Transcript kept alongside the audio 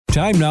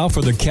Time now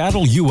for the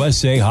Cattle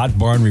USA Hot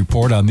Barn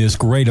Report on this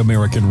great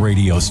American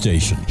radio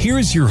station.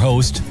 Here's your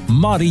host,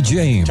 Monty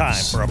James.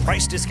 Time for a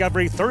Price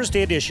Discovery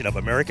Thursday edition of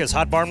America's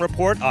Hot Barn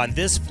Report on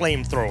this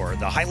flamethrower.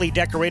 The highly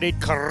decorated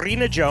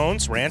Karina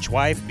Jones, ranch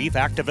wife, beef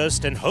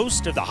activist, and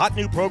host of the hot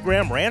new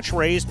program Ranch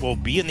Raised, will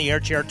be in the air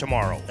chair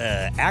tomorrow.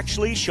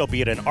 Actually, she'll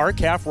be at an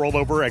RCAF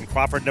rollover in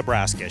Crawford,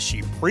 Nebraska.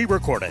 She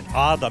pre-recorded.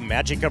 The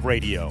magic of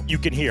radio. You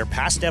can hear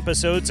past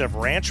episodes of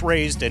Ranch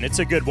Raised, and it's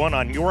a good one,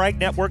 on Your Ag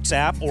Network's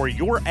app or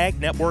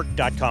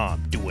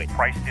youragnetwork.com. Do it.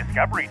 Price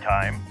Discovery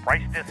time.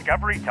 Price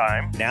Discovery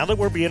time. Now that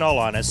we're being all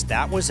honest,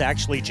 that was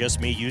actually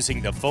just me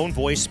using the phone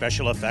voice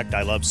special effect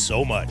I love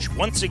so much.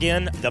 Once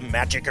again, the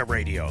magic of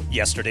radio.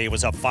 Yesterday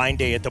was a fine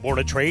day at the Board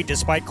of Trade.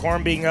 Despite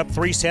corn being up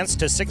 3 cents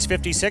to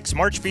 $6.56,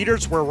 March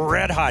feeders were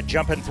red hot,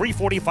 jumping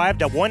 $3.45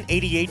 to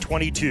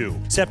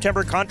 $188.22.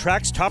 September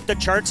contracts topped the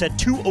charts at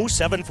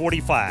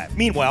 $207.45.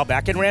 Meanwhile,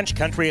 back in ranch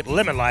country at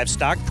Lemon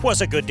Livestock,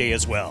 'twas a good day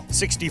as well.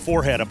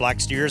 64 head of black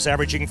steers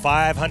averaging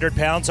 500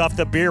 pounds off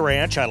the Beer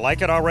Ranch. I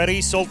like it already.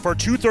 Sold for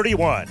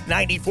 $231.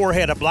 94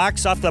 head of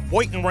blacks off the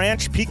Boynton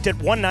Ranch peaked at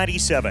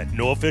 $197.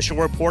 No official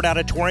report out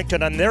of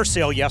Torrington on their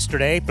sale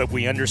yesterday, but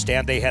we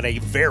understand they had a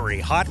very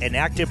hot and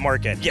active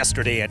market.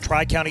 Yesterday at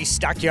Tri-County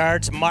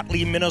Stockyards,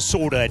 Motley,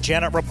 Minnesota,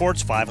 Janet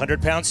reports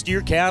 500-pound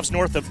steer calves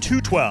north of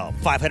 $212.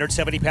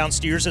 570-pound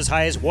steers as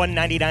high as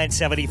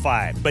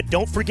 $199.75. But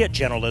don't forget,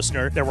 gentle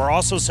listener, there were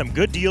also some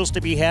good deals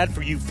to be had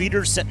for you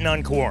feeders sitting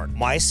on corn.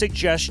 My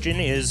suggestion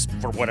is,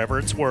 for whatever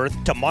it's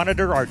worth, to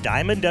monitor our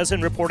Diamond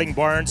Dozen reporting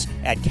barns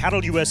at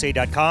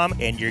cattleusa.com,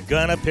 and you're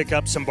gonna pick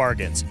up some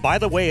bargains. By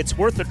the way, it's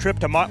worth a trip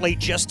to Motley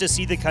just to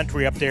see the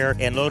country up there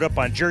and load up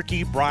on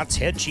jerky, brats,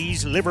 head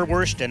cheese,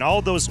 liverwurst, and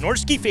all those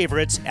Norski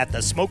favorites at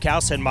the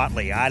Smokehouse in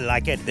Motley. I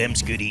like it.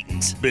 Them's good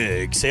eatins.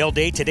 Big sale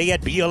day today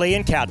at BLA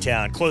in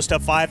Cowtown. Close to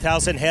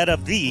 5,000 head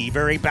of the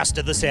very best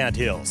of the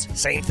Sandhills.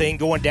 Same thing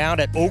going down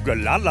at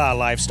Ogallala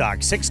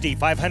Livestock.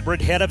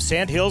 6,500 head of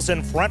Sandhills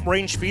and Front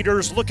Range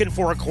feeders looking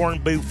for a corn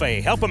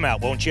buffet. Help them out,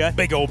 won't you?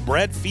 Big old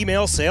bred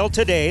female sale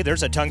today.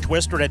 There's a tongue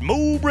twister at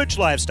Mobridge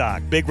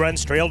Livestock. Big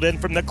runs trailed in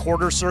from the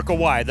Quarter Circle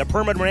Y. The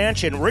Perman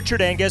Ranch and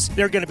Richard Angus,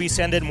 they're going to be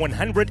sending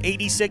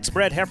 186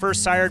 bred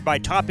heifers sired by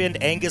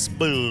top-end Angus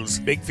bulls.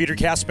 Big feeder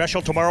calf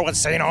special tomorrow at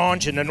St.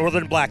 Onge in the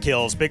Northern Black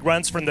Hills. Big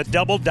runs from the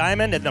Double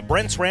Diamond and the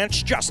Brent's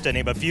Ranch, just to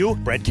name a few.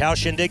 Bred cow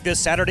shindig this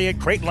Saturday at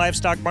Creighton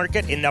Livestock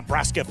Market in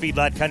Nebraska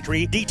feedlot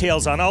country.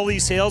 Details on all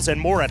these sales and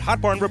more at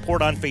Hot Barn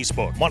Report on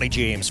Facebook. Monty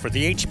James for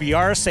the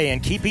HBR saying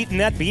keep eating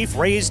that beef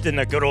raised in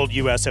the good old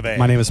US of A.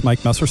 My name is Mike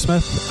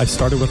Messersmith. I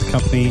started with the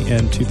company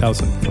in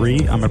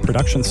 2003. I'm a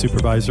production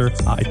supervisor.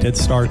 I did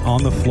start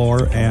on the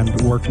floor and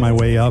worked my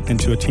way up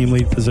into a team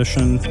lead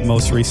position,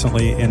 most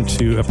recently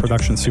into a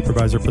production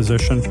supervisor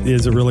position. It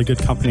is a really good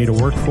company to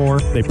work for.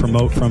 They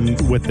promote from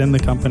within the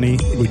company.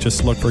 We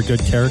just look for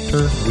good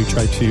character. We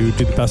try to do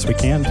the best we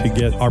can to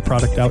get our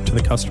product out to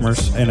the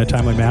customers in a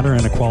timely manner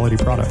and a quality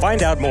product.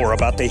 Find out more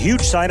about the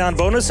huge sign-on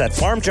bonus at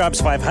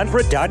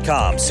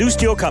farmjobs500.com. Sioux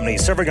Steel Company,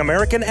 serving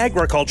American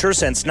agriculture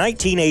since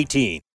 1918.